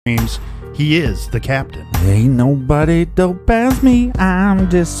dreams. He is the captain. Ain't nobody dope as me. I'm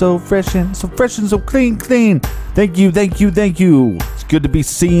just so fresh and so clean. Thank you. It's good to be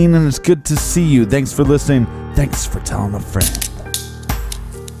seen and it's good to see you. Thanks for listening. Thanks for telling a friend.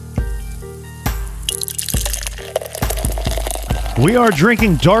 We are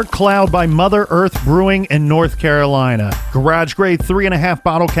drinking Dark Cloud by Mother Earth Brewing in North Carolina. Garage grade 3.5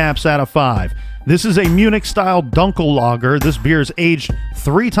 bottle caps out of 5. This is a Munich-style Dunkel lager. This beer is aged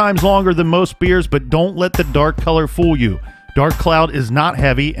 3 times longer than most beers, but don't let the dark color fool you. Dark Cloud is not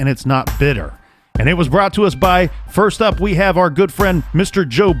heavy, and it's not bitter. And it was brought to us by, first up, we have our good friend, Mr.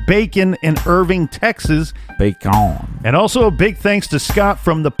 Joe Bacon in Irving, Texas. Bacon. And also a big thanks to Scott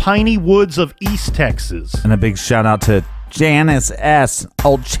from the Piney Woods of East Texas. And a big shout out to Janice S.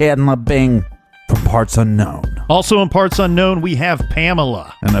 Old Chandler Bing from Parts Unknown. Also in Parts Unknown, we have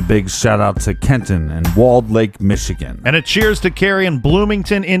Pamela. And a big shout out to Kenton in Walled Lake, Michigan. And a cheers to Carrie in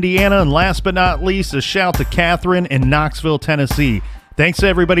Bloomington, Indiana. And last but not least, a shout to Catherine in Knoxville, Tennessee. Thanks to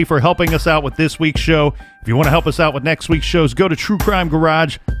everybody for helping us out with this week's show. If you want to help us out with next week's shows, go to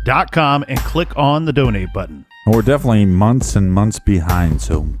truecrimegarage.com and click on the donate button. We're definitely months and months behind,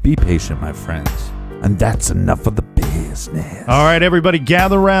 so be patient, my friends. And that's enough of the business. All right, everybody,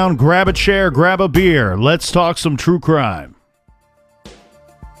 gather around, grab a chair, grab a beer. Let's talk some true crime.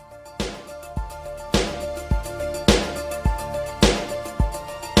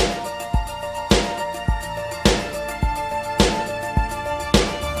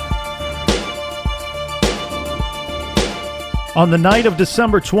 On the night of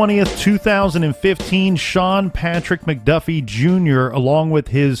December 20th, 2015, Sean Patrick McDuffy Jr., along with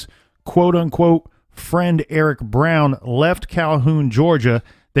his quote-unquote friend Eric Brown, left Calhoun, Georgia.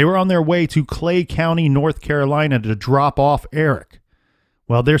 They were on their way to Clay County, North Carolina to drop off Eric.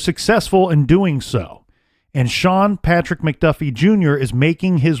 Well, they're successful in doing so. And Sean Patrick McDuffy Jr. is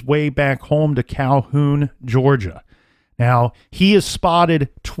making his way back home to Calhoun, Georgia. Now, he is spotted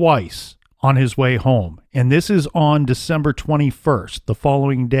twice on his way home, and this is on December 21st, the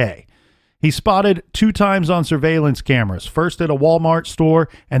following day. He's spotted 2 times on surveillance cameras, first at a Walmart store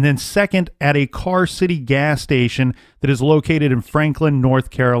and then second at a Car City gas station that is located in Franklin,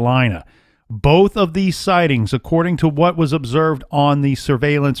 North Carolina. Both of these sightings, according to what was observed on the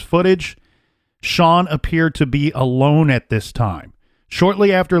surveillance footage, Sean appeared to be alone at this time.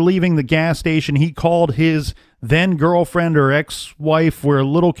 Shortly after leaving the gas station, he called his then girlfriend or ex-wife. We're a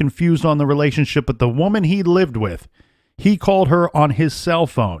little confused on the relationship, but the woman he lived with, he called her on his cell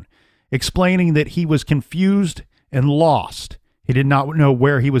phone, explaining that he was confused and lost. He did not know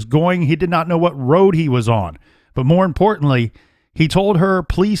where he was going. He did not know what road he was on. But more importantly, he told her,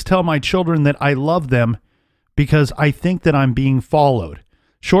 "Please tell my children that I love them because I think that I'm being followed."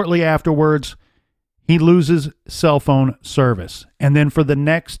 Shortly afterwards, he loses cell phone service. And then for the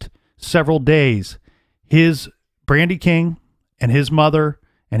next several days, his Brandy King and his mother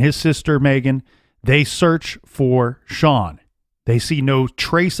and his sister Megan, they search for Sean. They see no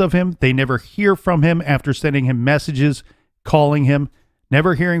trace of him. They never hear from him after sending him messages, calling him,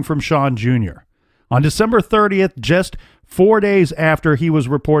 never hearing from Sean Jr. On December 30th, just 4 days after he was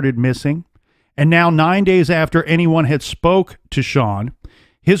reported missing, and now 9 days after anyone had spoke to Sean,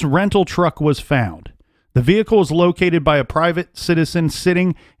 his rental truck was found. The vehicle was located by a private citizen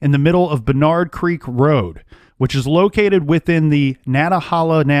sitting in the middle of Bernard Creek Road, which is located within the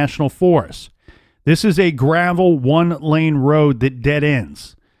Natahala National Forest. This is a gravel 1-lane road that dead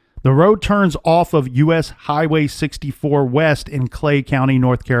ends. The road turns off of U.S. Highway 64 West in Clay County,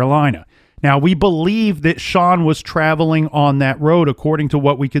 North Carolina. Now, we believe that Sean was traveling on that road according to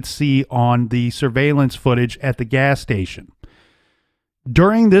what we could see on the surveillance footage at the gas station.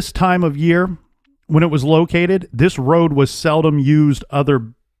 During this time of year, when it was located, this road was seldom used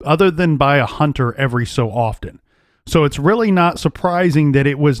other than by a hunter every so often. So it's really not surprising that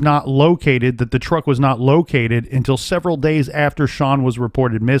it was not located, that the truck was not located until several days after Sean was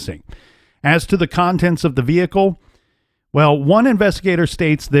reported missing. As to the contents of the vehicle, well, one investigator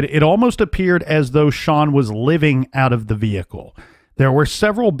states that it almost appeared as though Sean was living out of the vehicle. There were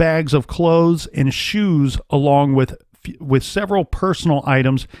several bags of clothes and shoes along with several personal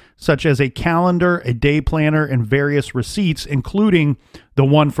items such as a calendar, a day planner, and various receipts, including the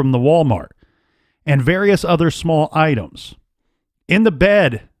one from the Walmart, and various other small items. In the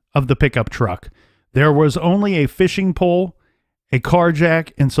bed of the pickup truck, there was only a fishing pole, a car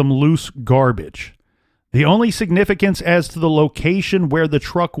jack, and some loose garbage. The only significance as to the location where the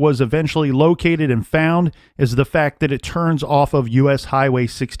truck was eventually located and found is the fact that it turns off of U.S. Highway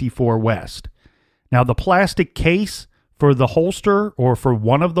 64 West. Now, the plastic case for the holster, or for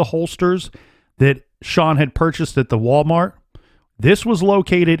one of the holsters that Sean had purchased at the Walmart, This was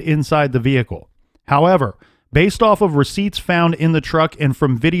located inside the vehicle. However, based off of receipts found in the truck and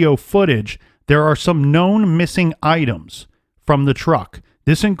from video footage, there are some known missing items from the truck.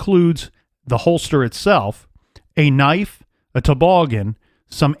 This includes the holster itself, a knife, a toboggan,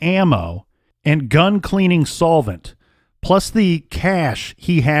 some ammo, and gun cleaning solvent, plus the cash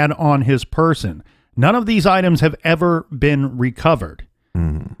he had on his person. None of these items have ever been recovered.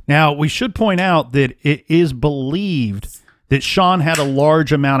 Now, we should point out that it is believed that Sean had a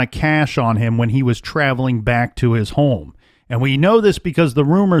large amount of cash on him when he was traveling back to his home. And we know this because the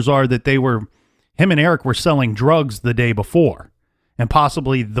rumors are that him and Eric were selling drugs the day before and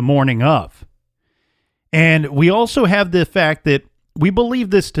possibly the morning of. And we also have the fact that we believe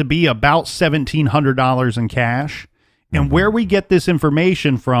this to be about $1,700 in cash. And where we get this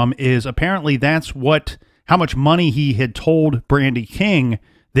information from is apparently that's how much money he had told Brandy King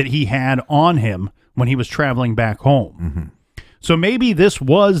that he had on him when he was traveling back home. So maybe this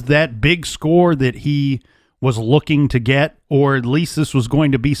was that big score that he was looking to get, or at least this was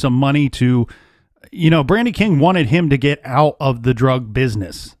going to be some money to, Brandy King wanted him to get out of the drug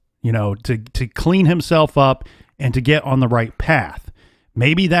business, to clean himself up and to get on the right path.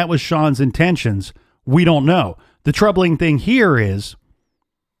 Maybe that was Sean's intentions. We don't know. The troubling thing here is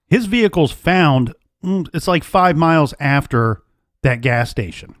his vehicle's found, it's like 5 miles after that gas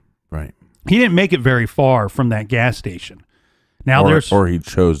station. Right. He didn't make it very far from that gas station. Now or he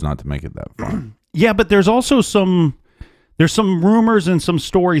chose not to make it that far. Yeah, but there's also some rumors and some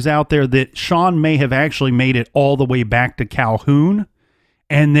stories out there that Sean may have actually made it all the way back to Calhoun,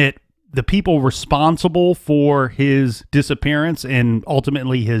 and that the people responsible for his disappearance and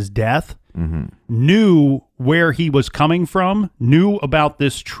ultimately his death knew where he was coming from, knew about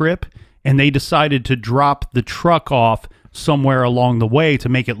this trip, and they decided to drop the truck off somewhere along the way to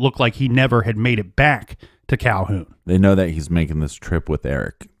make it look like he never had made it back to Calhoun. They know that he's making this trip with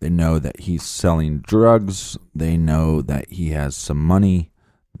Eric. They know that he's selling drugs. They know that he has some money.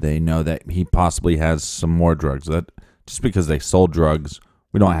 They know that he possibly has some more drugs. That just because they sold drugs,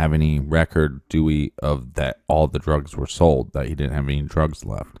 we don't have any record, do we, of that all the drugs were sold, that he didn't have any drugs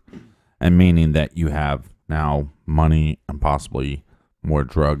left. And meaning that you have now money and possibly more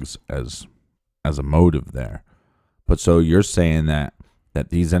drugs as a motive there. But so you're saying that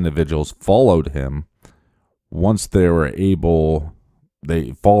these individuals followed him. Once they were able,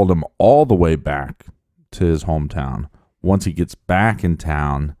 they followed him all the way back to his hometown. Once he gets back in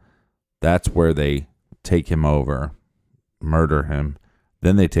town, that's where they take him over, murder him.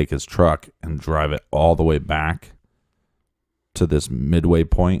 Then they take his truck and drive it all the way back to this midway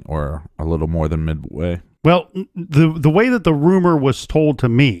point, or a little more than midway. Well, the way that the rumor was told to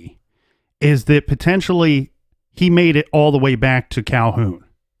me is that potentially he made it all the way back to Calhoun,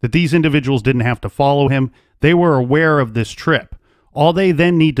 that these individuals didn't have to follow him. They were aware of this trip. All they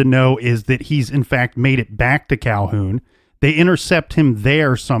then need to know is that he's in fact made it back to Calhoun. They intercept him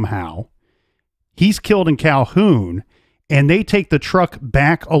there somehow. He's killed in Calhoun, and they take the truck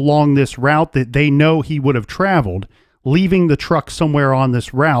back along this route that they know he would have traveled, leaving the truck somewhere on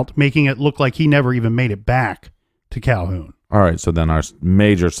this route, making it look like he never even made it back to Calhoun. All right, so then our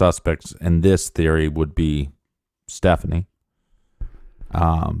major suspects in this theory would be Stephanie,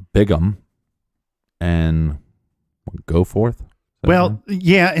 Bigham, and Goforth. Well,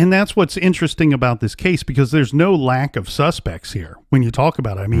 yeah, and that's what's interesting about this case, because there's no lack of suspects here when you talk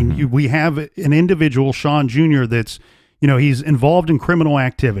about it. I mean, we have an individual, Sean Jr., that's, he's involved in criminal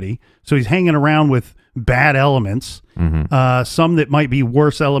activity, so he's hanging around with bad elements, some that might be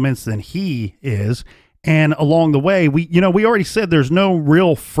worse elements than he is. And along the way, we already said there's no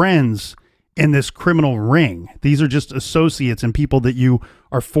real friends in this criminal ring. These are just associates and people that you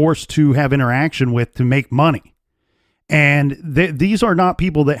are forced to have interaction with to make money. And these are not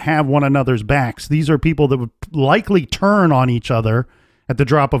people that have one another's backs. These are people that would likely turn on each other at the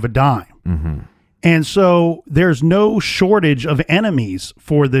drop of a dime. And so there's no shortage of enemies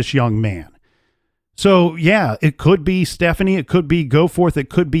for this young man. So, yeah, it could be Stephanie, it could be Goforth, it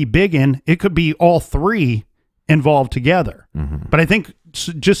could be Biggin, it could be all three involved together. But I think,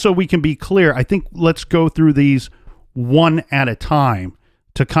 just so we can be clear, I think let's go through these one at a time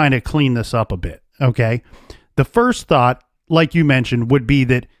to kind of clean this up a bit, okay? The first thought, like you mentioned, would be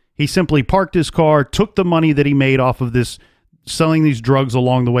that he simply parked his car, took the money that he made off of this, selling these drugs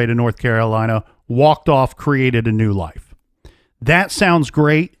along the way to North Carolina, walked off, created a new life. That sounds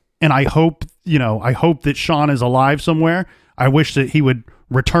great, and I hope that Sean is alive somewhere. I wish that he would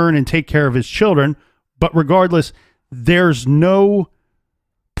return and take care of his children, but regardless, there's no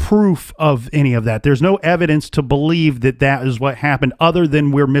proof of any of that. There's no evidence to believe that that is what happened, other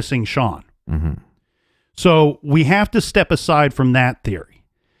than we're missing Sean. So we have to step aside from that theory.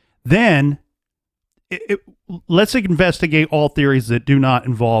 Then let's investigate all theories that do not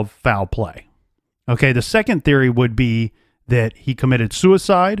involve foul play. Okay, the second theory would be that he committed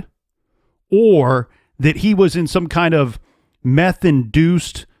suicide, or that he was in some kind of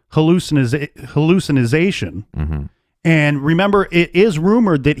meth-induced hallucination. Mm-hmm. And remember, it is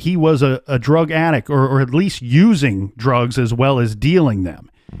rumored that he was a drug addict, or at least using drugs as well as dealing them.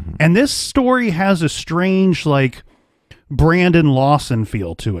 Mm-hmm. And this story has a strange, like, Brandon Lawson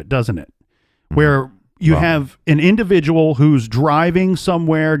feel to it, doesn't it? Mm-hmm. Where you have an individual who's driving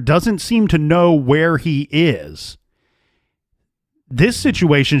somewhere, doesn't seem to know where he is. This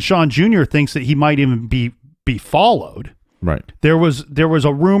situation, Sean Jr. thinks that he might even be followed. Right. There was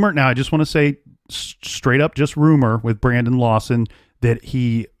a rumor. Now, I just want to say straight up, just rumor with Brandon Lawson that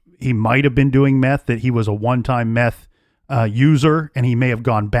he might have been doing meth, that he was a one-time meth user, and he may have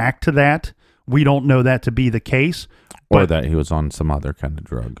gone back to that. We don't know that to be the case. Or that he was on some other kind of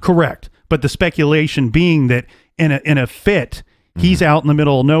drug. Correct. But the speculation being that in a fit, he's out in the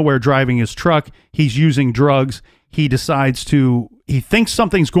middle of nowhere driving his truck. He's using drugs. He thinks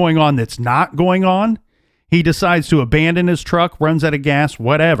something's going on that's not going on. He decides to abandon his truck, runs out of gas,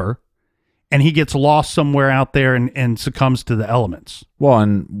 whatever, and he gets lost somewhere out there and succumbs to the elements. Well,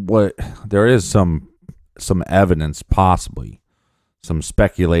 and there is some evidence, possibly some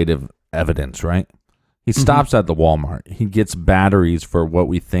speculative evidence, right? He stops at the Walmart. He gets batteries for what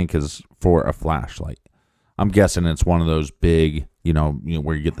we think is for a flashlight. I'm guessing it's one of those big,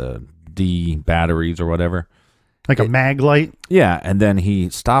 where you get the D batteries or whatever. Like a mag light? Yeah, and then he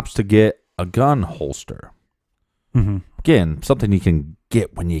stops to get a gun holster. Mm-hmm. Again, something you can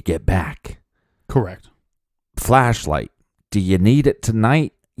get when you get back. Correct. Flashlight. Do you need it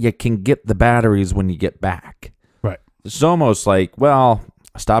tonight? You can get the batteries when you get back. Right. It's almost like, well,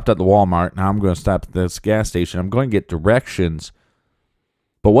 I stopped at the Walmart. Now I'm going to stop at this gas station. I'm going to get directions.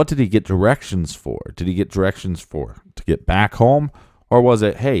 But what did he get directions for? Did he get directions to get back home? Or was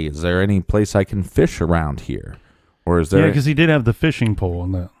it, hey, is there any place I can fish around here? Or is there... Yeah, because he did have the fishing pole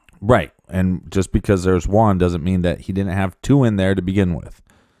in that. Right. And just because there's one doesn't mean that he didn't have two in there to begin with.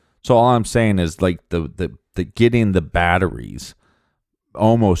 So all I'm saying is, like, the getting the batteries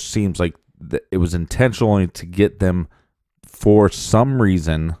almost seems like it was intentionally to get them for some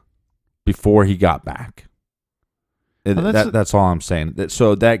reason before he got back. That's all I'm saying.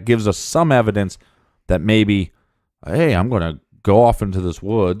 So that gives us some evidence that maybe, hey, I'm going to go off into this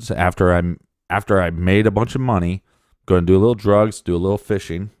woods after I made a bunch of money, going to do a little drugs, do a little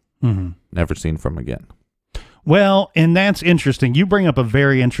fishing, never seen from again. Well, and that's interesting. You bring up a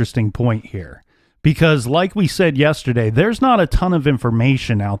very interesting point here, because like we said yesterday, there's not a ton of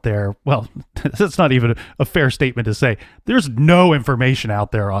information out there. Well, that's not even a fair statement to say. There's no information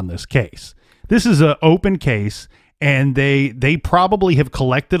out there on this case. This is an open case, and they probably have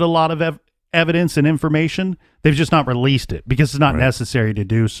collected a lot of evidence and information. They've just not released it because it's not necessary to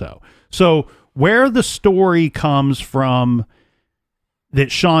do so. So where the story comes from that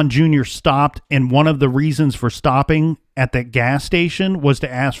Sean Jr. stopped, and one of the reasons for stopping at that gas station was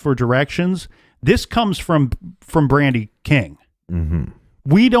to ask for directions, this comes from Brandy King.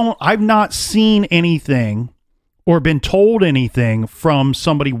 Mm-hmm. I've not seen anything or been told anything from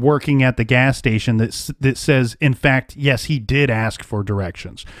somebody working at the gas station that says, in fact, yes, he did ask for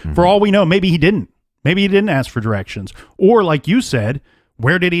directions. Mm-hmm. For all we know, maybe he didn't. Maybe he didn't ask for directions. Or like you said,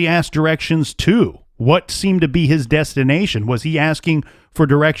 where did he ask directions to? What seemed to be his destination? Was he asking for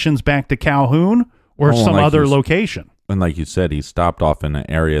directions back to Calhoun or some other location? And like you said, he stopped off in an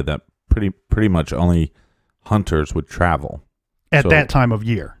area that pretty much only hunters would travel. At that time of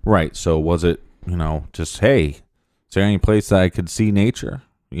year. Right. So was it, just, hey, is there any place that I could see nature?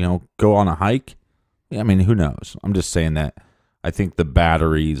 Go on a hike? I mean, who knows? I'm just saying that I think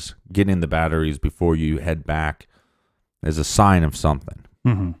getting the batteries before you head back is a sign of something.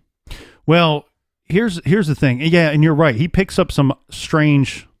 Mm-hmm. Well, here's the thing. Yeah, and you're right. He picks up some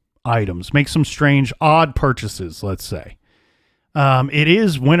strange items, makes some strange, odd purchases, let's say. It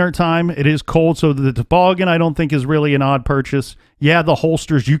is wintertime. It is cold, so the toboggan I don't think is really an odd purchase. Yeah, the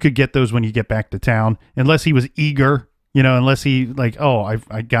holsters, you could get those when you get back to town, unless he was eager, unless he like, oh,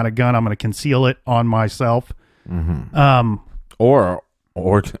 I got a gun, I'm going to conceal it on myself. Mm-hmm.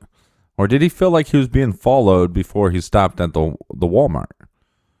 Or did he feel like he was being followed before he stopped at the Walmart?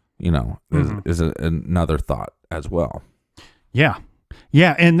 Is another thought as well. Yeah.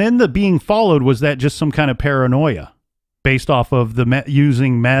 Yeah, and then the being followed, was that just some kind of paranoia based off of the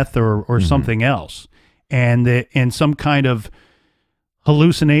using meth or something else? And in some kind of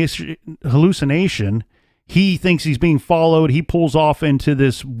hallucination, he thinks he's being followed. He pulls off into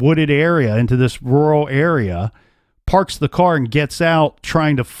this wooded area, into this rural area, parks the car and gets out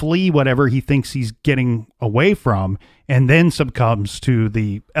trying to flee whatever he thinks he's getting away from, and then succumbs to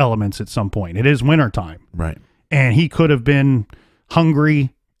the elements at some point. It is wintertime. Right. And he could have been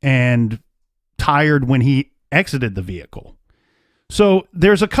hungry and tired when he exited the vehicle. So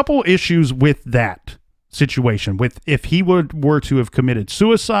there's a couple issues with that situation, with if he were to have committed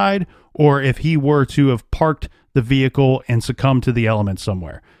suicide or if he were to have parked the vehicle and succumbed to the elements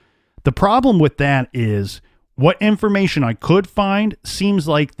somewhere. The problem with that is what information I could find seems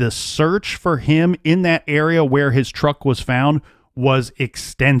like the search for him in that area where his truck was found was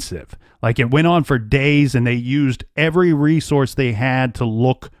extensive. Like it went on for days and they used every resource they had to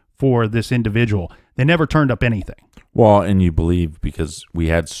look for this individual. They never turned up anything. Well, and you believe because we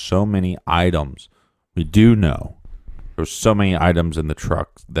had so many items, we do know there's so many items in the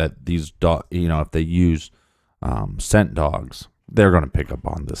truck that these if they use scent dogs, they're going to pick up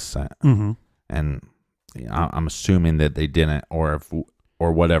on this scent. Mm-hmm. And I'm assuming that they didn't, or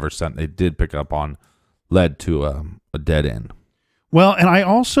whatever scent they did pick up on led to a dead end. Well, and I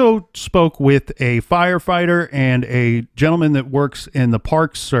also spoke with a firefighter and a gentleman that works in the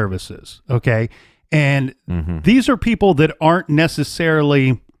park services. Okay. And these are people that aren't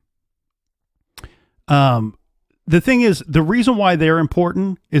necessarily, the thing is, the reason why they're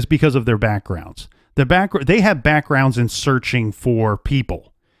important is because of their backgrounds. They have backgrounds in searching for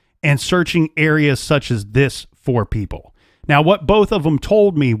people and searching areas such as this for people. Now, what both of them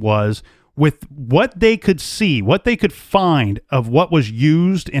told me was with what they could see, what they could find of what was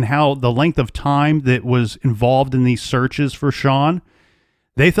used and how the length of time that was involved in these searches for Sean,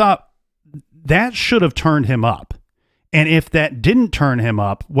 they thought that should have turned him up. And if that didn't turn him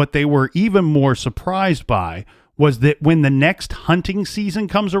up, what they were even more surprised by was that when the next hunting season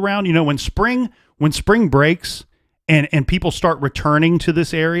comes around, you know, when spring breaks and people start returning to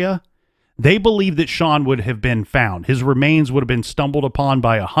this area, they believe that Sean would have been found. His remains would have been stumbled upon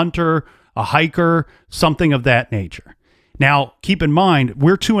by a hunter, a hiker, something of that nature. Now, keep in mind,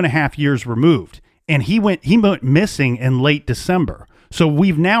 we're 2.5 years removed, and he went missing in late December. So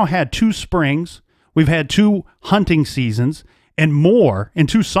we've now had 2 springs, we've had 2 hunting seasons, and more in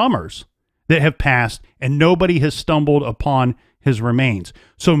 2 summers that have passed, and nobody has stumbled upon his remains.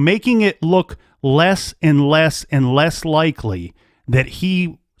 So making it look less and less and less likely that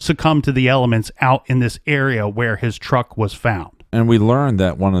he succumbed to the elements out in this area where his truck was found. And we learned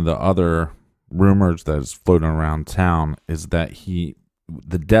that one of the other rumors that is floating around town is that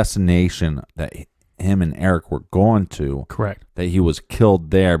the destination that him and Eric were going to, correct, that he was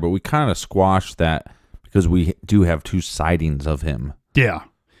killed there, but we kind of squashed that because we do have 2 sightings of him. Yeah.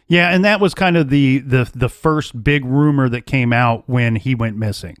 Yeah, and that was kind of the first big rumor that came out when he went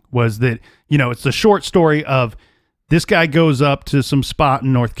missing, was that, you know, it's the short story of this guy goes up to some spot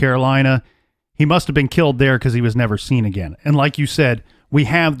in North Carolina. He must have been killed there because he was never seen again. And like you said, we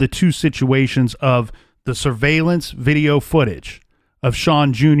have the 2 situations of the surveillance video footage of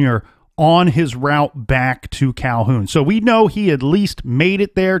Sean Jr. on his route back to Calhoun. So we know he at least made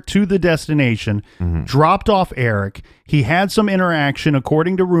it there to the destination, dropped off Eric. He had some interaction,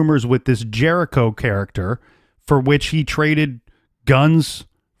 according to rumors, with this Jericho character, for which he traded guns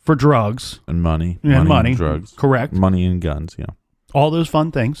for drugs. And money. And money. And drugs. Correct. Money and guns, yeah. All those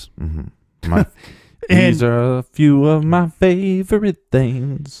fun things. These are a few of my favorite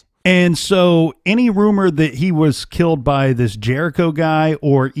things. And so any rumor that he was killed by this Jericho guy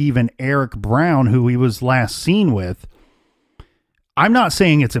or even Eric Brown, who he was last seen with, I'm not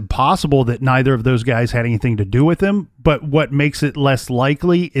saying it's impossible that neither of those guys had anything to do with him, but what makes it less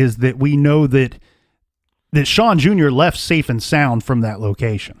likely is that we know that Sean Jr. left safe and sound from that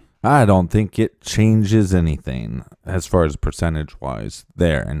location. I don't think it changes anything as far as percentage-wise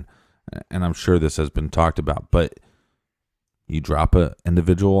there, and I'm sure this has been talked about, but you drop an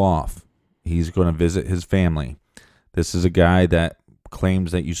individual off, he's going to visit his family. This is a guy that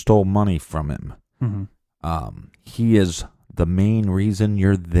claims that you stole money from him. He is the main reason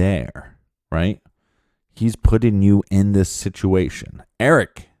you're there, right? He's putting you in this situation.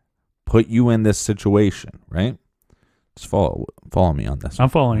 Eric put you in this situation, right? Just follow me on this. I'm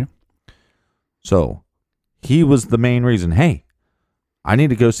following you. So he was the main reason. Hey, I need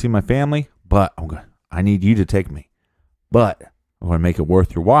to go see my family, but I need you to take me. But I'm going to make it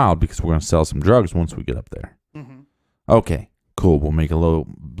worth your while because we're going to sell some drugs once we get up there. Okay, cool. We'll make a little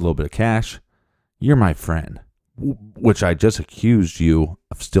bit of cash. You're my friend, which I just accused you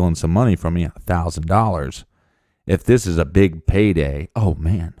of stealing some money from me, $1,000. If this is a big payday, oh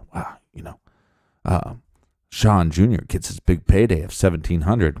man, wow, Sean Jr. gets his big payday of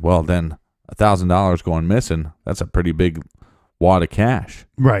 $1,700. Well, then $1,000 going missing, that's a pretty big wad of cash.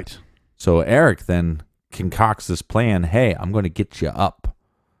 Right. So Eric then concocts this plan. Hey, I'm going to get you up.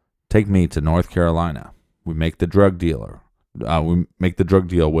 Take me to North Carolina. We make the drug dealer. We make the drug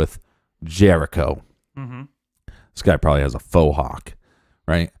deal with Jericho. Mm-hmm. This guy probably has a faux hawk,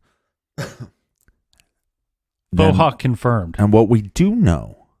 right? Faux hawk confirmed. And what we do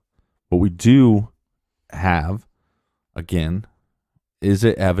know, what we do have, again, is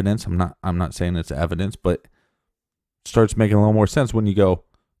it evidence? I'm not saying it's evidence, but starts making a little more sense when you go,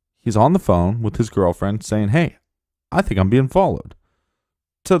 he's on the phone with his girlfriend saying, hey, I think I'm being followed.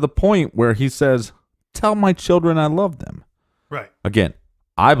 To the point where he says, tell my children I love them. Right. Again,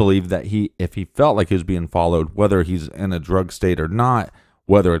 I believe that if he felt like he was being followed, whether he's in a drug state or not,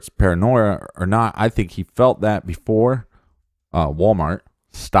 whether it's paranoia or not, I think he felt that before Walmart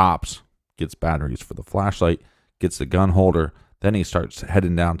stops, gets batteries for the flashlight, gets the gun holder. Then he starts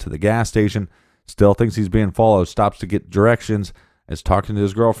heading down to the gas station, still thinks he's being followed, stops to get directions, is talking to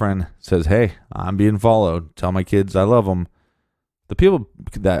his girlfriend, says, hey, I'm being followed. Tell my kids I love them. The people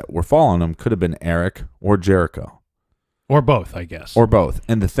that were following him could have been Eric or Jericho. Or both, I guess. Or both.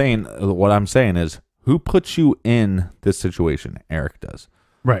 And the thing, what I'm saying is, who puts you in this situation? Eric does.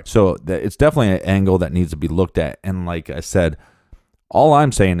 Right. So it's definitely an angle that needs to be looked at. And like I said, all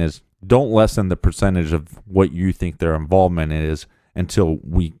I'm saying is don't lessen the percentage of what you think their involvement is until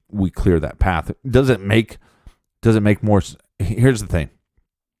we clear that path. Does it make more? Here's the thing.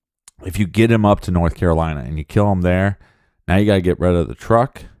 If you get him up to North Carolina and you kill him there, now you got to get rid of the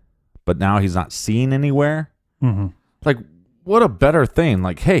truck, but now he's not seen anywhere. Mm-hmm. Like, what a better thing.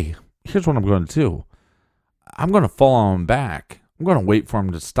 Like, hey, here's what I'm going to do. I'm going to follow him back. I'm going to wait for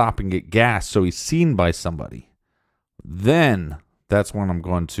him to stop and get gas so he's seen by somebody. Then that's when I'm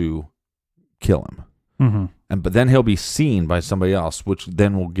going to kill him. Mm-hmm. But then he'll be seen by somebody else, which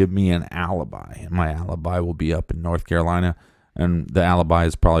then will give me an alibi. And my alibi will be up in North Carolina, and the alibi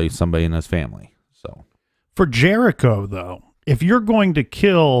is probably somebody in his family. So for Jericho, though, if you're going to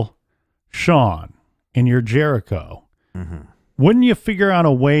kill Sean and you're Jericho, mm-hmm. wouldn't you figure out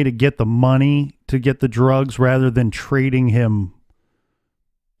a way to get the money to get the drugs rather than trading him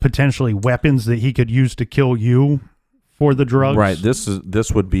potentially weapons that he could use to kill you for the drugs? Right.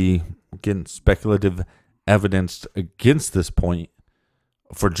 This would be, again, speculative evidence against this point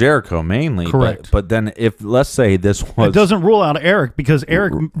for Jericho mainly. Correct. But then if, let's say this was... It doesn't rule out Eric, because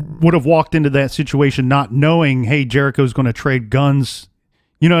Eric would have walked into that situation not knowing, hey, Jericho's going to trade guns.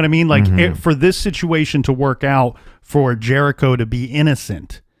 You know what I mean? Like, mm-hmm. for this situation to work out for Jericho to be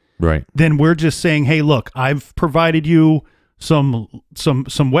innocent, right? Then we're just saying, hey, look, I've provided you some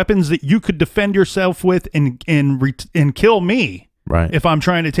weapons that you could defend yourself with and kill me, right? If I'm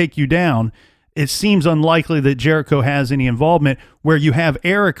trying to take you down. It seems unlikely that Jericho has any involvement, where you have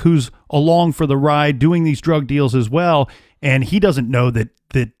Eric, who's along for the ride, doing these drug deals as well, and he doesn't know that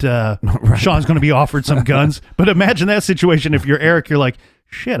right. Sean's going to be offered some guns. But imagine that situation. If you're Eric, you're like,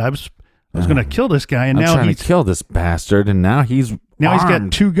 shit, I was going to kill this guy, and I'm now trying he's to kill this bastard, and now he's got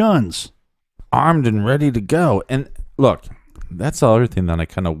 2 guns, armed and ready to go. And look, that's the other thing that I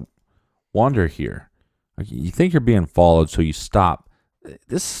kind of wonder here. You think you're being followed, so you stop.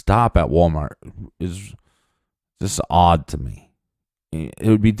 This stop at Walmart is just odd to me. It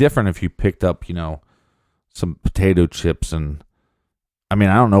would be different if you picked up, some potato chips, and I mean,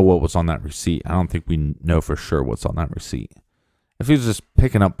 I don't know what was on that receipt. I don't think we know for sure what's on that receipt. If he was just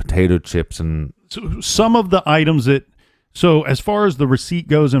picking up potato chips and some of the items so as far as the receipt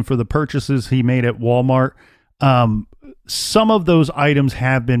goes and for the purchases he made at Walmart, some of those items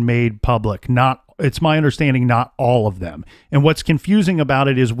have been made public. It's my understanding, not all of them. And what's confusing about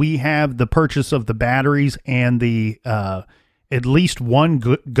it is we have the purchase of the batteries and the at least one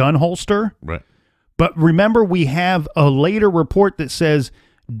gun holster. Right. But remember, we have a later report that says,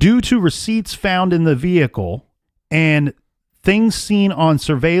 due to receipts found in the vehicle and things seen on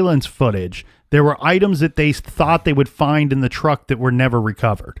surveillance footage, there were items that they thought they would find in the truck that were never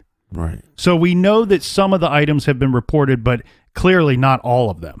recovered. Right. So we know that some of the items have been reported, but clearly not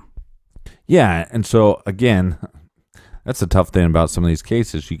all of them. Yeah, and so, again, that's the tough thing about some of these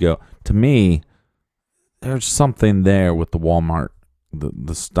cases. You go, to me, there's something there with the Walmart,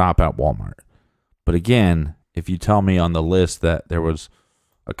 the stop at Walmart. But again, if you tell me on the list that there was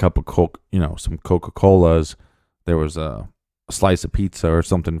a cup of Coke, some Coca-Colas, there was a slice of pizza or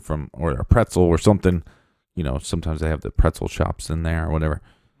something or a pretzel or something, sometimes they have the pretzel shops in there or whatever.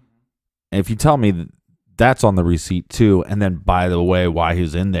 And if you tell me that's on the receipt too, and then, by the way, while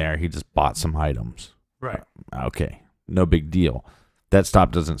he's in there, he just bought some items. Right. Okay, no big deal. That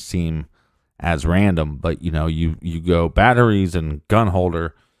stop doesn't seem as random, but you go batteries and gun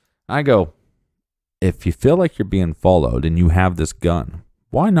holder. I go, if you feel like you're being followed and you have this gun,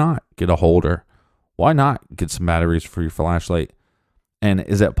 why not get a holder? Why not get some batteries for your flashlight? And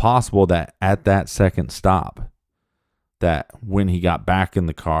is it possible that at that second stop, that when he got back in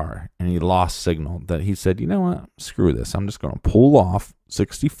the car and he lost signal, that he said, you know what, screw this. I'm just going to pull off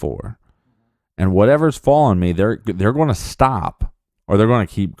 64, and whatever's following me, they're going to stop or they're going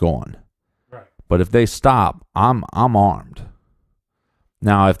to keep going. Right. But if they stop, I'm armed.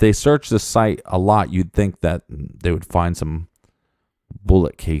 Now, if they search the site a lot, you'd think that they would find some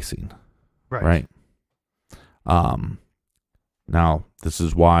bullet casing. Right. Now, this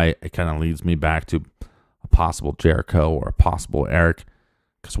is why it kind of leads me back to a possible Jericho or a possible Eric.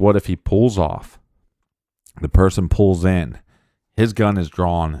 Because what if he pulls off? The person pulls in, his gun is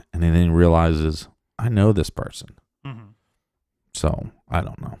drawn, and then he realizes, I know this person. Mm-hmm. So, I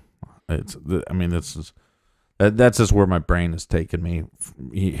don't know. That's just where my brain has taken me,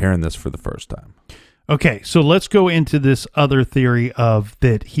 hearing this for the first time. Okay, so let's go into this other theory of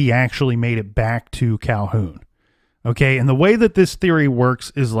that he actually made it back to Calhoun. Okay, and the way that this theory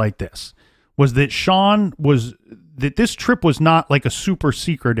works is like this, was that that this trip was not like a super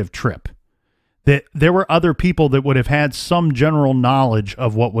secretive trip, that there were other people that would have had some general knowledge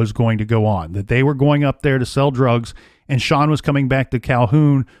of what was going to go on, that they were going up there to sell drugs, and Sean was coming back to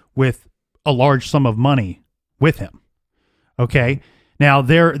Calhoun with a large sum of money with him. Okay, now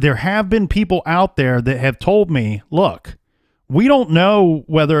there have been people out there that have told me, look, we don't know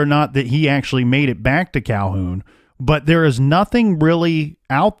whether or not that he actually made it back to Calhoun, but there is nothing really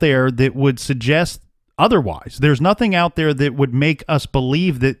out there that would suggest otherwise. There's nothing out there that would make us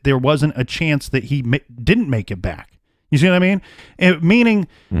believe that there wasn't a chance that he didn't make it back. You see what I mean? Meaning,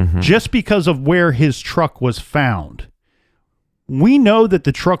 just because of where his truck was found, we know that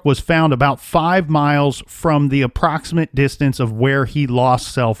the truck was found about 5 miles from the approximate distance of where he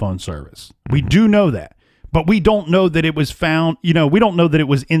lost cell phone service. We do know that. But we don't know that it was found, we don't know that it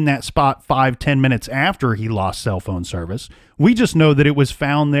was in that spot 5-10 minutes after he lost cell phone service. We just know that it was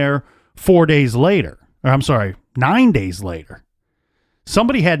found there 4 days later. Or 9 days later.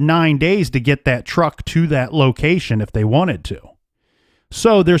 Somebody had 9 days to get that truck to that location if they wanted to.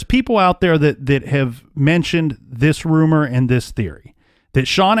 So there's people out there that have mentioned this rumor and this theory, that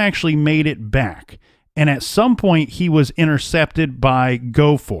Sean actually made it back. And at some point he was intercepted by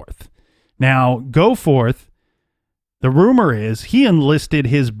Goforth. Now, Goforth, the rumor is he enlisted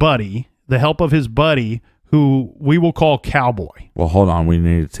his buddy, the help of his buddy, who we will call Cowboy. Well, hold on. We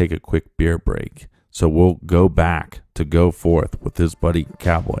need to take a quick beer break. So we'll go back to Goforth with his buddy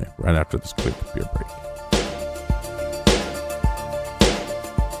Cowboy right after this quick beer break.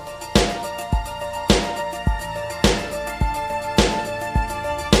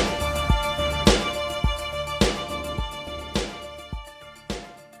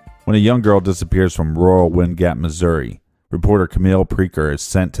 When a young girl disappears from rural Wind Gap, Missouri, reporter Camille Preaker is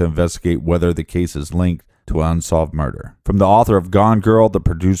sent to investigate whether the case is linked to an unsolved murder. From the author of Gone Girl, the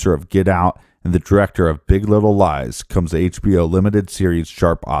producer of Get Out, and the director of Big Little Lies comes the HBO limited series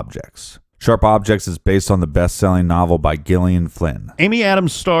Sharp Objects. Sharp Objects is based on the best-selling novel by Gillian Flynn. Amy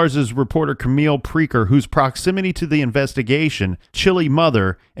Adams stars as reporter Camille Preaker, whose proximity to the investigation, chilly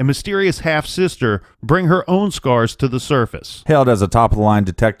mother, and mysterious half-sister bring her own scars to the surface. Hailed as a top-of-the-line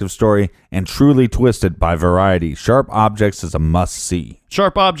detective story and truly twisted by Variety, Sharp Objects is a must-see.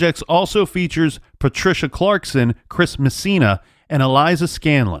 Sharp Objects also features Patricia Clarkson, Chris Messina, and Eliza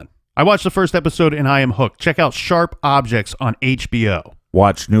Scanlon. I watched the first episode and I am hooked. Check out Sharp Objects on HBO.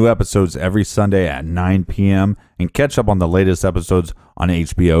 Watch new episodes every Sunday at 9 p.m. and catch up on the latest episodes on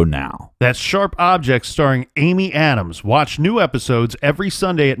HBO Now. That's Sharp Objects starring Amy Adams. Watch new episodes every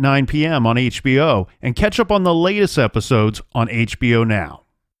Sunday at 9 p.m. on HBO and catch up on the latest episodes on HBO Now.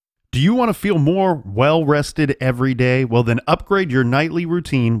 Do you want to feel more well-rested every day? Well, then upgrade your nightly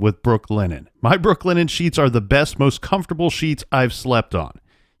routine with Brooklinen. My Brooklinen sheets are the best, most comfortable sheets I've slept on.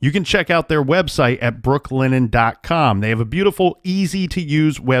 You can check out their website at brooklinen.com. They have a beautiful,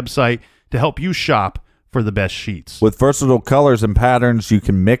 easy-to-use website to help you shop for the best sheets. With versatile colors and patterns, you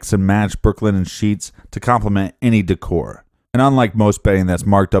can mix and match Brooklinen sheets to complement any decor. And unlike most bedding that's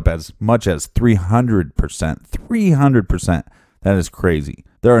marked up as much as 300%, that is crazy.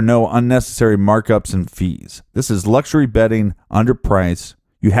 There are no unnecessary markups and fees. This is luxury bedding under price.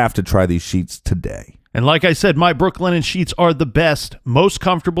 You have to try these sheets today. And like I said, my Brooklinen sheets are the best, most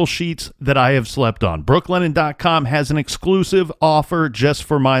comfortable sheets that I have slept on. Brooklinen.com has an exclusive offer just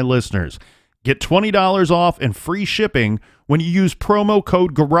for my listeners. Get $20 off and free shipping when you use promo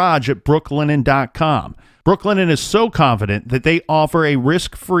code GARAGE at brooklinen.com. Brooklinen is so confident that they offer a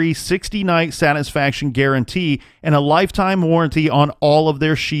risk-free 60-night satisfaction guarantee and a lifetime warranty on all of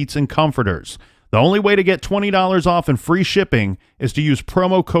their sheets and comforters. The only way to get $20 off and free shipping is to use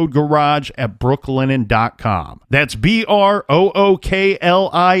promo code GARAGE at brooklinen.com. That's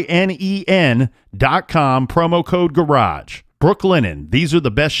BROOKLINEN.com, promo code GARAGE. Brooklinen, these are the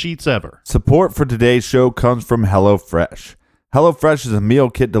best sheets ever. Support for today's show comes from HelloFresh. HelloFresh is a meal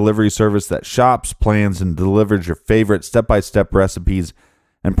kit delivery service that shops, plans, and delivers your favorite step-by-step recipes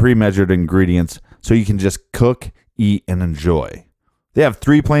and pre-measured ingredients so you can just cook, eat, and enjoy. They have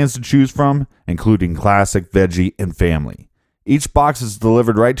 3 plans to choose from, including classic, veggie, and family. Each box is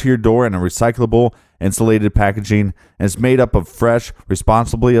delivered right to your door in a recyclable, insulated packaging and is made up of fresh,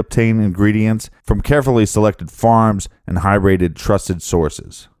 responsibly obtained ingredients from carefully selected farms and high-rated, trusted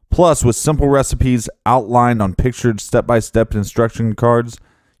sources. Plus, with simple recipes outlined on pictured step-by-step instruction cards,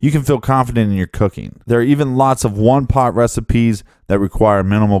 you can feel confident in your cooking. There are even lots of one-pot recipes that require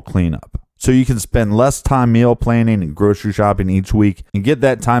minimal cleanup, so you can spend less time meal planning and grocery shopping each week and get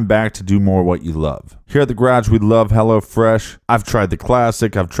that time back to do more what you love. Here at the Garage, we love HelloFresh. I've tried the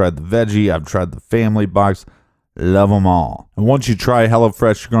classic, I've tried the veggie, I've tried the family box. Love them all. And once you try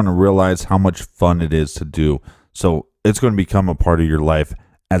HelloFresh, you're going to realize how much fun it is to do. So it's going to become a part of your life,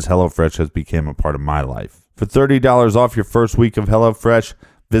 as HelloFresh has become a part of my life. For $30 off your first week of HelloFresh,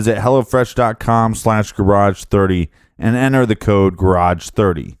 visit HelloFresh.com/Garage30 and enter the code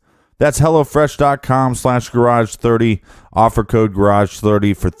Garage30. That's HelloFresh.com/Garage30. Offer code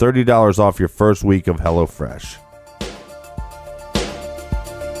Garage30 for $30 off your first week of HelloFresh.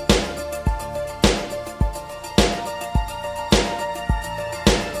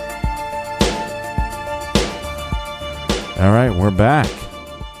 All right, we're back.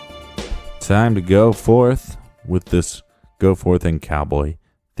 Time to go forth with this go forth and cowboy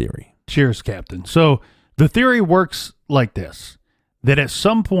theory. Cheers, Captain. So the theory works like this, that at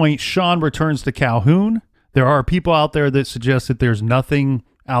some point Sean returns to Calhoun. There are people out there that suggest that there's nothing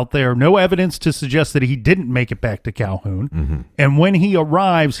out there, no evidence to suggest that he didn't make it back to Calhoun. Mm-hmm. And when he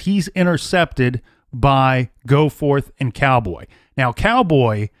arrives, he's intercepted by Go Forth and Cowboy. Now,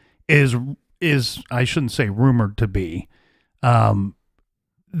 Cowboy is I shouldn't say rumored to be.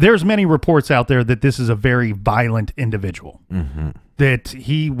 There's many reports out there that this is a very violent individual, that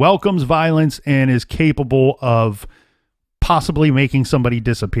he welcomes violence and is capable of possibly making somebody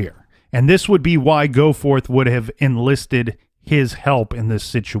disappear. And this would be why Go Forth would have enlisted his help in this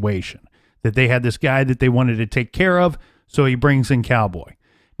situation, that they had this guy that they wanted to take care of, so he brings in Cowboy.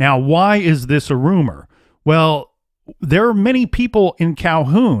 Now, why is this a rumor? Well, there are many people in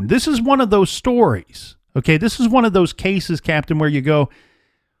Calhoun. This is one of those stories, okay? This is one of those cases, Captain, where you go,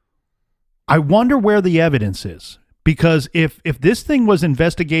 I wonder where the evidence is. Because if this thing was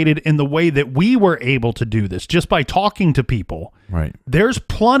investigated in the way that we were able to do this, just by talking to people, right? There's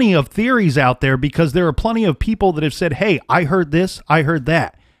plenty of theories out there, because there are plenty of people that have said, hey, I heard this, I heard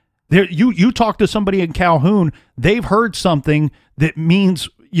that. There, you talk to somebody in Calhoun, they've heard something that means,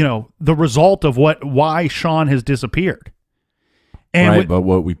 you know, the result of why Sean has disappeared. And right, but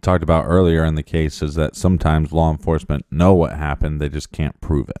what we talked about earlier in the case is that sometimes law enforcement know what happened, they just can't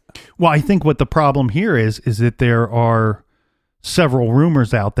prove it. Well, I think what the problem here is that there are several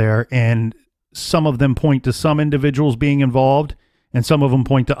rumors out there, and some of them point to some individuals being involved, and some of them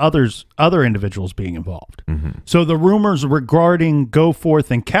point to other individuals being involved. So the rumors regarding Go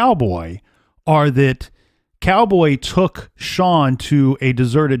Forth and Cowboy are that Cowboy took Sean to a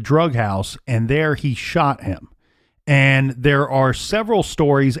deserted drug house, and there he shot him. And there are several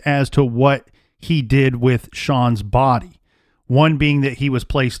stories as to what he did with Sean's body. One being that he was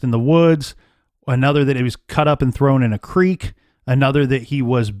placed in the woods, another that he was cut up and thrown in a creek, another that he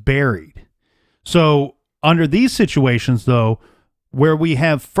was buried. So under these situations, though, where we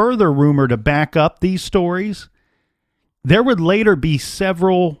have further rumor to back up these stories, there would later be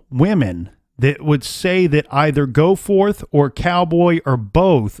several women that would say that either Go Forth or Cowboy or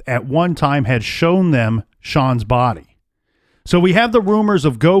both at one time had shown them Sean's body. So we have the rumors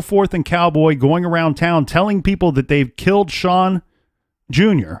of Go Forth and Cowboy going around town telling people that they've killed Sean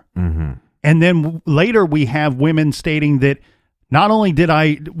Jr. And then later we have women stating that not only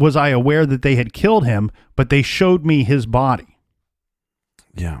was I aware that they had killed him, but they showed me his body.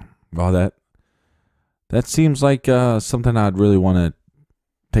 Yeah. Well, that seems like something I'd really want to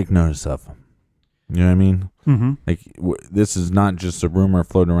take notice of. You know what I mean? Like this is not just a rumor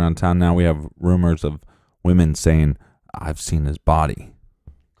floating around town. Now we have rumors of women saying, I've seen his body.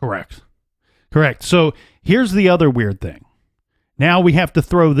 Correct. So here's the other weird thing. Now we have to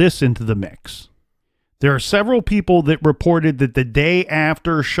throw this into the mix. There are several people that reported that the day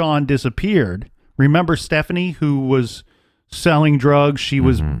after Sean disappeared, remember Stephanie, who was selling drugs? She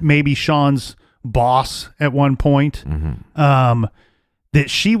was maybe Sean's boss at one point. That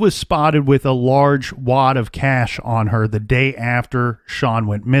she was spotted with a large wad of cash on her the day after Sean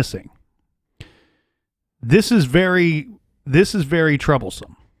went missing. This is very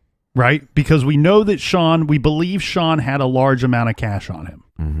troublesome, right? Because we know that we believe Sean had a large amount of cash on him.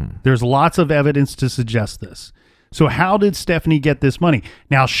 There's lots of evidence to suggest this. So how did Stephanie get this money?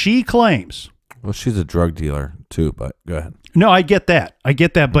 Now, she claims... Well, she's a drug dealer too, but go ahead. No, I get that.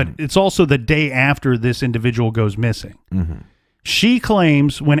 But it's also the day after this individual goes missing. She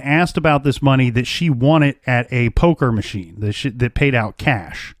claims, when asked about this money, that she won it at a poker machine that paid out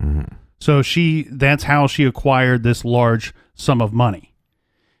cash. So that's how she acquired this large sum of money.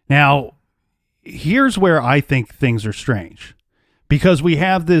 Now, here's where I think things are strange. Because we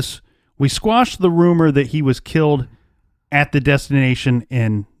squashed the rumor that he was killed at the destination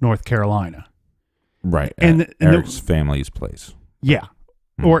in North Carolina. Right, and Eric's family's place. Yeah,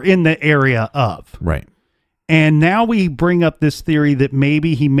 or in the area of. Right. And now we bring up this theory that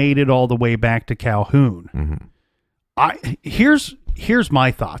maybe he made it all the way back to Calhoun. Here's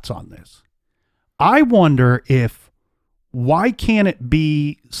my thoughts on this. I wonder why can't it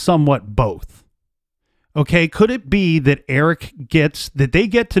be somewhat both? Okay, could it be that they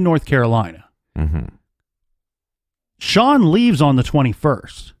get to North Carolina? Sean leaves on the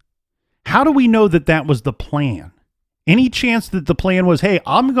 21st. How do we know that was the plan? Any chance that the plan was, hey,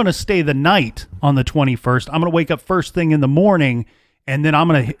 I'm going to stay the night on the 21st. I'm going to wake up first thing in the morning, and then I'm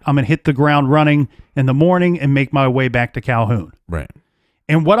going to hit the ground running in the morning and make my way back to Calhoun. Right.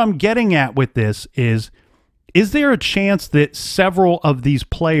 And what I'm getting at with this is there a chance that several of these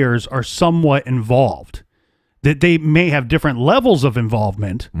players are somewhat involved? That they may have different levels of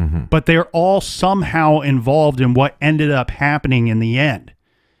involvement, but they're all somehow involved in what ended up happening in the end.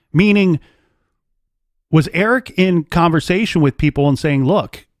 Meaning, was Eric in conversation with people and saying,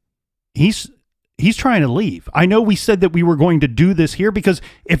 look, he's trying to leave. I know we said that we were going to do this here, because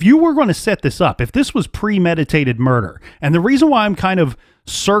if you were going to set this up, if this was premeditated murder, and the reason why I'm kind of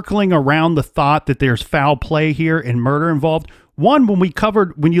circling around the thought that there's foul play here and murder involved, one,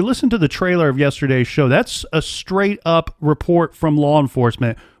 when you listen to the trailer of yesterday's show, that's a straight up report from law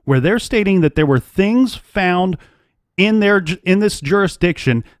enforcement where they're stating that there were things found in this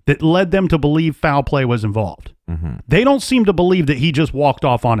jurisdiction that led them to believe foul play was involved. They don't seem to believe that he just walked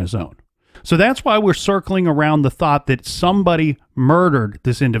off on his own. So that's why we're circling around the thought that somebody murdered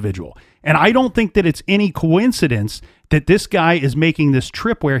this individual. And I don't think that it's any coincidence that this guy is making this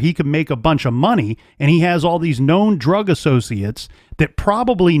trip where he could make a bunch of money, and he has all these known drug associates that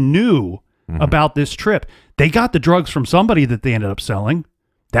probably knew about this trip. They got the drugs from somebody that they ended up selling.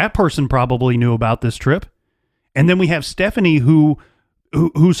 That person probably knew about this trip. And then we have Stephanie,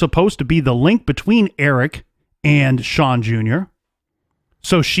 who's supposed to be the link between Eric and Sean Jr.,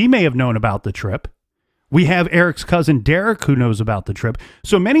 so she may have known about the trip. We have Eric's cousin Derek, who knows about the trip.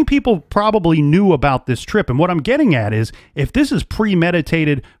 So many people probably knew about this trip. And what I'm getting at is, if this is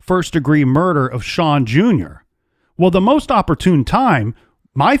premeditated first-degree murder of Sean Jr., well, the most opportune time,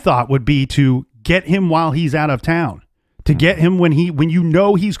 my thought would be to get him while he's out of town, to get him when you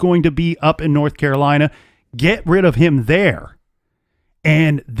know he's going to be up in North Carolina, get rid of him there.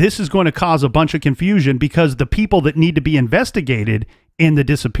 And this is going to cause a bunch of confusion, because the people that need to be investigated in the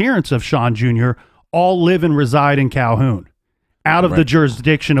disappearance of Sean Jr. all live and reside in Calhoun, out of the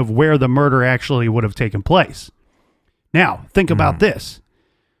jurisdiction of where the murder actually would have taken place. Now, think about this.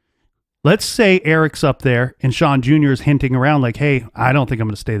 Let's say Eric's up there and Sean Jr. is hinting around like, hey, I don't think I'm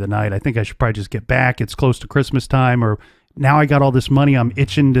going to stay the night. I think I should probably just get back. It's close to Christmas time, or now I got all this money. I'm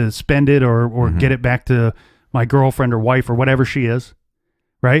itching to spend it or get it back to my girlfriend or wife or whatever she is,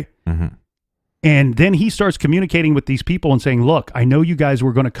 right? And then he starts communicating with these people and saying, look, I know you guys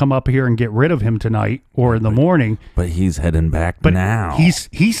were going to come up here and get rid of him tonight or in the morning. But he's heading back now.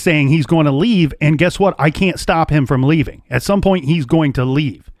 He's saying he's going to leave, and guess what? I can't stop him from leaving. At some point, he's going to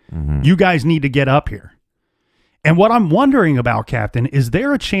leave. You guys need to get up here. And what I'm wondering about, Captain, is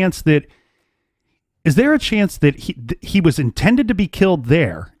there a chance that he was intended to be killed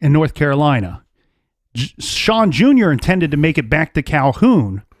there in North Carolina? Sean Jr. intended to make it back to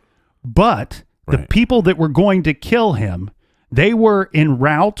Calhoun, but the people that were going to kill him, they were en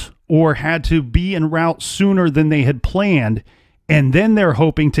route or had to be en route sooner than they had planned, and then they're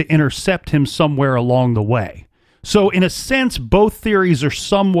hoping to intercept him somewhere along the way. So in a sense, both theories are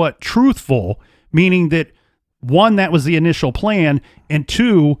somewhat truthful, meaning that one, that was the initial plan, and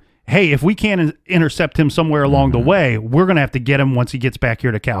two, hey, if we can't intercept him somewhere along the way, we're going to have to get him once he gets back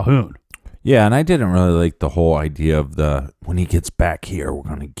here to Calhoun. Yeah, and I didn't really like the whole idea of when he gets back here, we're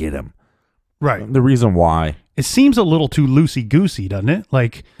going to get him. Right. The reason why. It seems a little too loosey-goosey, doesn't it?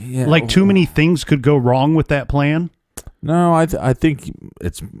 Like too many things could go wrong with that plan. No, I think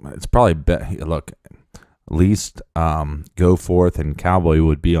it's probably look, at least Go Forth and Cowboy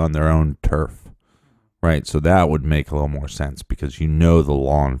would be on their own turf, right? So that would make a little more sense because the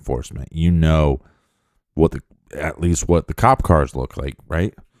law enforcement, at least what the cop cars look like,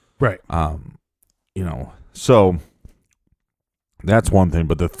 right? Right. So that's one thing.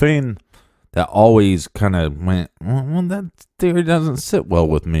 But the thing that always kind of went, well, that theory doesn't sit well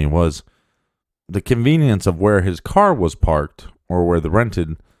with me was the convenience of where his car was parked or where the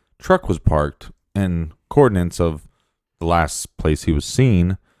rented truck was parked and coordinates of the last place he was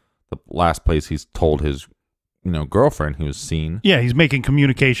seen, the last place he's told his, girlfriend he was seen. Yeah, he's making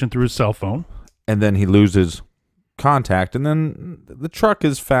communication through his cell phone. And then he loses contact. And then the truck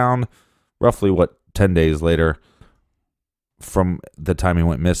is found roughly, 10 days later from the time he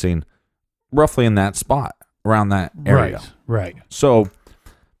went missing, roughly in that spot, around that area. Right. So...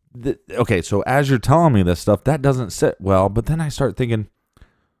 okay, so as you're telling me this stuff, that doesn't sit well, but then I start thinking,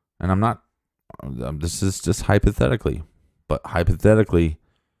 and I'm not, this is just hypothetically, but hypothetically,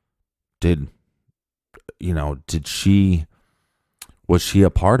 was she a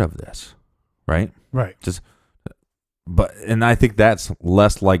part of this, right? Right. And I think that's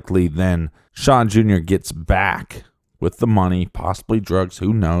less likely than Sean Jr. gets back with the money, possibly drugs,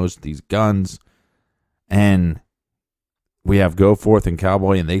 who knows, these guns, and we have Go Forth and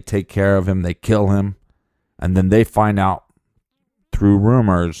Cowboy, and they take care of him. They kill him. And then they find out through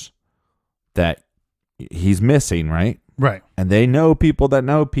rumors that he's missing, right? Right. And they know people that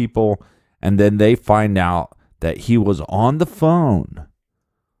know people. And then they find out that he was on the phone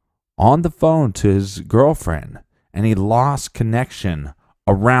to his girlfriend. And he lost connection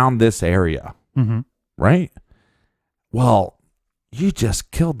around this area. Mm-hmm. Right? Well, you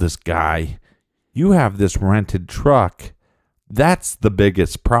just killed this guy. You have this rented truck. That's the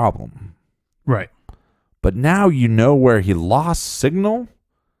biggest problem. Right. But now you know where he lost signal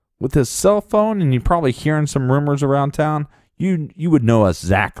with his cell phone, and you're probably hearing some rumors around town. You would know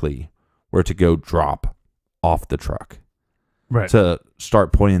exactly where to go drop off the truck. Right. To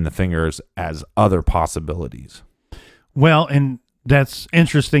start pointing the fingers as other possibilities. Well, and that's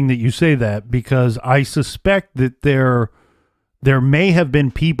interesting that you say that because I suspect that there may have been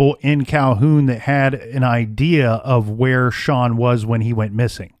people in Calhoun that had an idea of where Sean was when he went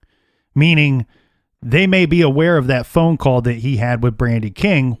missing, meaning they may be aware of that phone call that he had with Brandy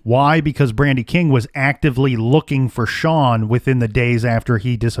King. Why? Because Brandy King was actively looking for Sean within the days after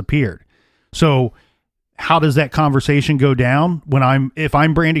he disappeared. So how does that conversation go down if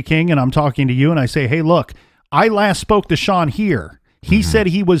I'm Brandy King and I'm talking to you and I say, hey, look, I last spoke to Sean here. He said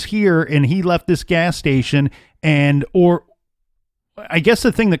he was here and he left this gas station or I guess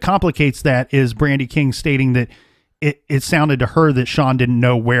the thing that complicates that is Brandy King stating that it sounded to her that Sean didn't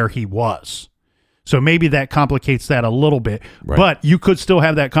know where he was. So maybe that complicates that a little bit. Right. But you could still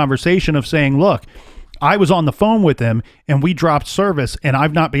have that conversation of saying, look, I was on the phone with him and we dropped service and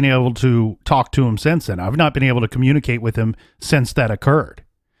I've not been able to talk to him since then. I've not been able to communicate with him since that occurred.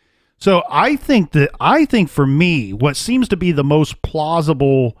 So I think for me, what seems to be the most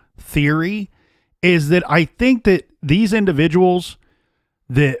plausible theory is that I think that these individuals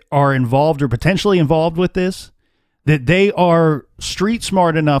that are involved or potentially involved with this, that they are street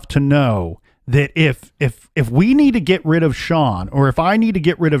smart enough to know that if we need to get rid of Sean, or if I need to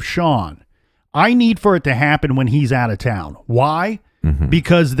get rid of Sean, I need for it to happen when he's out of town. Why? Mm-hmm.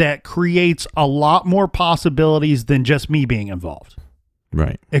 Because that creates a lot more possibilities than just me being involved.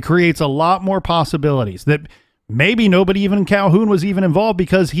 Right. It creates a lot more possibilities that maybe nobody even in Calhoun was even involved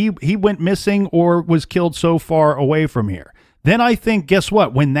because he went missing or was killed so far away from here. Then I think, guess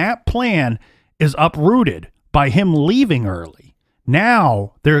what? When that plan is uprooted by him leaving early,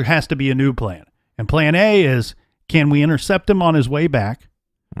 now there has to be a new plan. And plan A is, can we intercept him on his way back?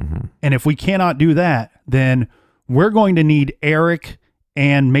 Mm-hmm. And if we cannot do that, then we're going to need Eric,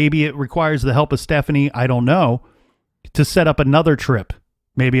 and maybe it requires the help of Stephanie, I don't know, to set up another trip,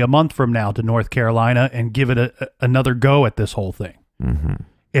 maybe a month from now to North Carolina and give it another go at this whole thing. Mm-hmm.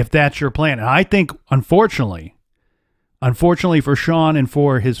 If that's your plan. And I think, unfortunately for Sean and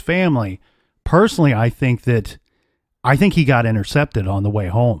for his family, personally, I think he got intercepted on the way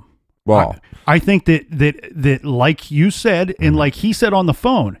home. Wow. I think that like you said, mm-hmm. and like he said on the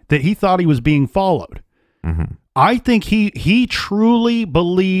phone, that he thought he was being followed. Mm-hmm. I think he truly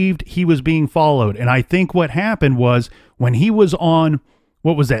believed he was being followed. And I think what happened was when he was on,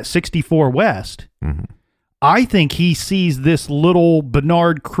 what was that, 64 West, mm-hmm. I think he sees this little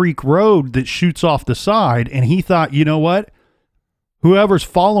Bernard Creek Road that shoots off the side, and he thought, you know what? Whoever's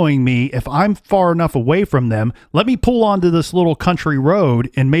following me, if I'm far enough away from them, let me pull onto this little country road,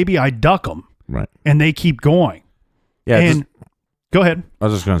 and maybe I duck them. Right. And they keep going. Yeah. And go ahead. I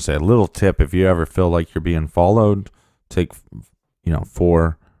was just going to say, a little tip, if you ever feel like you're being followed, take,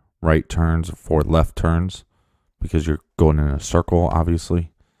 4 right turns or 4 left turns, because you're going in a circle,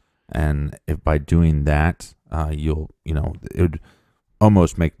 obviously. And if by doing that, it would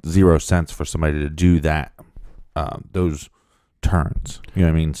almost make 0 sense for somebody to do that, those turns. You know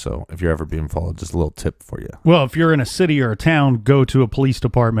what I mean? So if you're ever being followed, just a little tip for you. Well, if you're in a city or a town, go to a police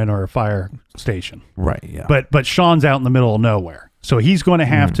department or a fire station. Right, yeah. But Sean's out in the middle of nowhere. So he's going to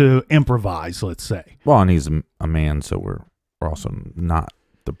have to improvise, let's say. Well, and he's a man, so we're also not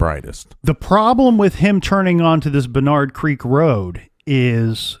the brightest. The problem with him turning onto this Bernard Creek Road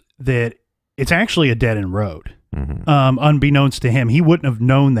is that it's actually a dead-end road. Unbeknownst to him. He wouldn't have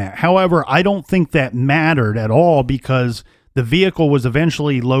known that. However, I don't think that mattered at all because the vehicle was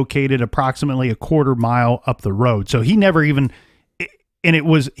eventually located approximately a quarter mile up the road. So he never even, and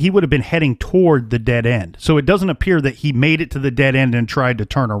he would have been heading toward the dead end. So it doesn't appear that he made it to the dead end and tried to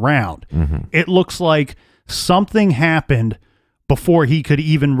turn around. It looks like something happened before he could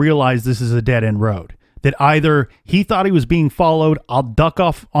even realize this is a dead end road. That either he thought he was being followed, I'll duck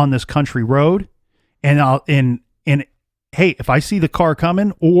off on this country road, and hey, if I see the car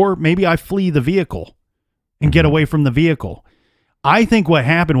coming, or maybe I flee the vehicle and get away from the vehicle. I think what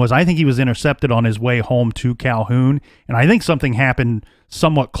happened was he was intercepted on his way home to Calhoun, and I think something happened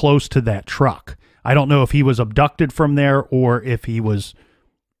somewhat close to that truck. I don't know if he was abducted from there or if he was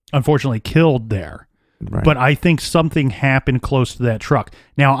unfortunately killed there. Right. But I think something happened close to that truck.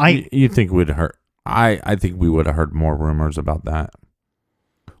 Now, you think we'd heard? I think we would have heard more rumors about that.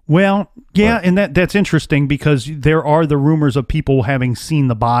 Well, yeah, and that's interesting because there are the rumors of people having seen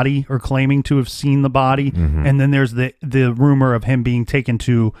the body or claiming to have seen the body, and then there's the rumor of him being taken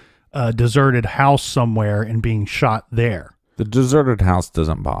to a deserted house somewhere and being shot there. The deserted house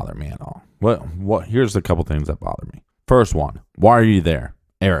doesn't bother me at all. What? Here's a couple things that bother me. First one, why are you there,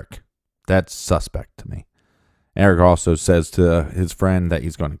 Eric? That's suspect to me. Eric also says to his friend that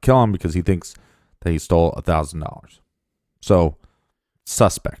he's going to kill him because he thinks that he stole $1,000. So,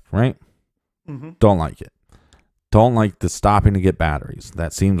 suspect, right? Don't like it. Don't like the stopping to get batteries.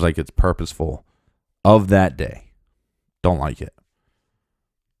 That seems like it's purposeful of that day. Don't like it.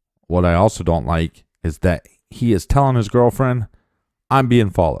 What I also don't like is that he is telling his girlfriend, I'm being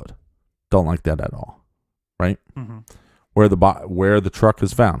followed. Don't like that at all. Right? Where the truck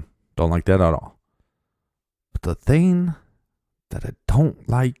is found. Don't like that at all. But the thing that I don't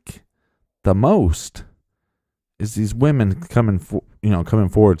like the most is these women coming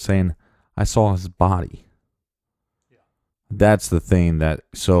forward saying, I saw his body. Yeah. That's the thing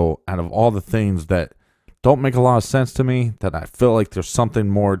so out of all the things that don't make a lot of sense to me, that I feel like there's something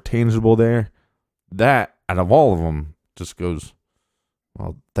more tangible there, that out of all of them just goes,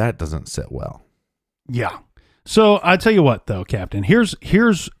 well, that doesn't sit well. Yeah. So I tell you what, though, Captain,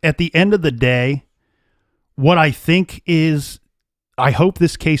 here's at the end of the day, what I think is, I hope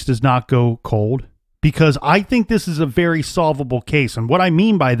this case does not go cold, because I think this is a very solvable case. And what I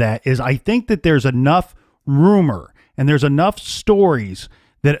mean by that is I think that there's enough rumor and there's enough stories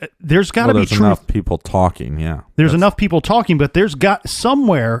that there's got to be truth. Enough people talking, yeah. There's enough people talking, but there's got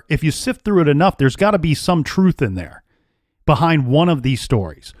somewhere, if you sift through it enough, there's got to be some truth in there behind one of these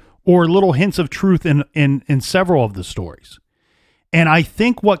stories, or little hints of truth in several of the stories. And I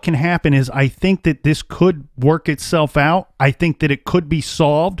think what can happen is I think that this could work itself out. I think that it could be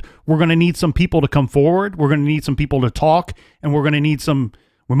solved. We're going to need some people to come forward. We're going to need some people to talk, and we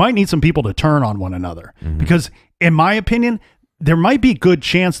might need some people to turn on one another. Because in my opinion, there might be a good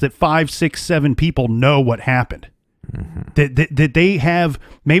chance that 5, 6, 7 people know what happened. That they have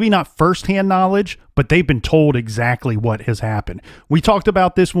maybe not firsthand knowledge, but they've been told exactly what has happened. We talked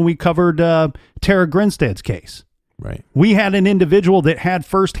about this when we covered Tara Grinstead's case. Right. We had an individual that had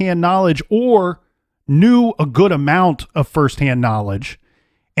firsthand knowledge or knew a good amount of firsthand knowledge,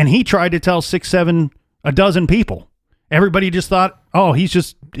 and he tried to tell 6, 7, a dozen people. Everybody just thought, oh, he's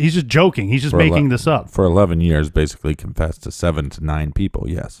just joking. He's just making this up. For 11 years, basically confessed to 7 to 9 people,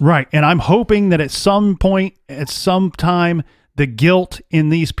 yes. Right, and I'm hoping that at some point, at some time, the guilt in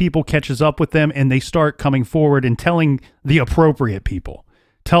these people catches up with them and they start coming forward and telling the appropriate people.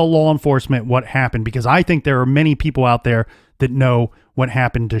 Tell law enforcement what happened, because I think there are many people out there that know what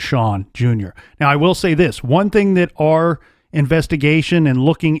happened to Sean Jr. Now, I will say this. One thing that our investigation and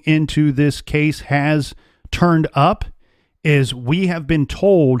looking into this case has turned up is we have been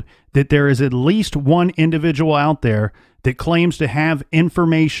told that there is at least one individual out there that claims to have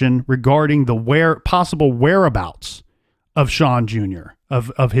information regarding the possible whereabouts of Sean Jr.,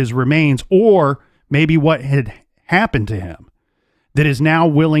 of his remains, or maybe what had happened to him, that is now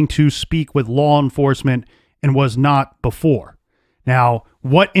willing to speak with law enforcement and was not before. Now,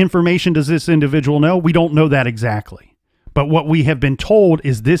 what information does this individual know? We don't know that exactly. But what we have been told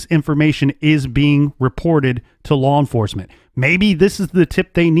is this information is being reported to law enforcement. Maybe this is the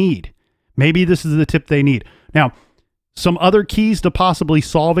tip they need. Maybe this is the tip they need. Now, some other keys to possibly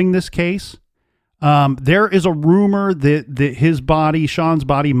solving this case. There is a rumor that his body, Sean's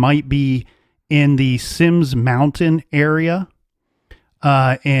body, might be in the Sims Mountain area.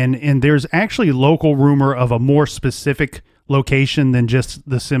 And there's actually local rumor of a more specific location than just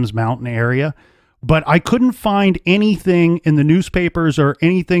the Sims Mountain area. But I couldn't find anything in the newspapers or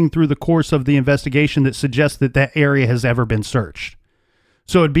anything through the course of the investigation that suggests that that area has ever been searched.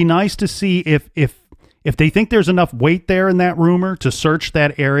 So it'd be nice to see if they think there's enough weight there in that rumor to search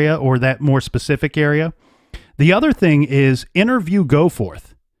that area or that more specific area. The other thing is interview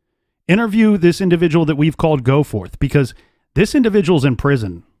Goforth. Interview this individual that we've called Goforth, because this individual's in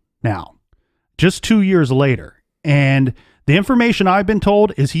prison now, just 2 years later. And the information I've been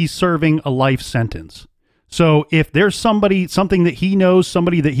told is he's serving a life sentence. So if there's something that he knows,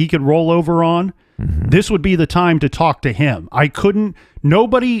 somebody that he could roll over on, this would be the time to talk to him.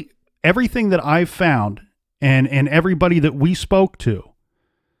 Everything that I've found and everybody that we spoke to,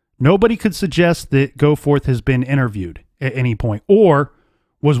 nobody could suggest that Goforth has been interviewed at any point or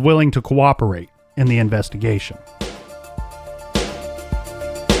was willing to cooperate in the investigation.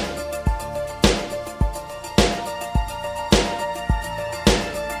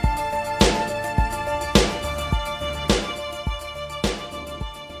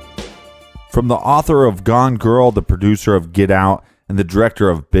 From the author of Gone Girl, the producer of Get Out, and the director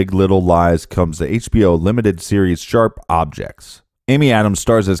of Big Little Lies comes the HBO limited series Sharp Objects. Amy Adams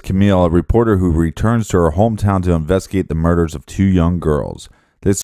stars as Camille, a reporter who returns to her hometown to investigate the murders of two young girls.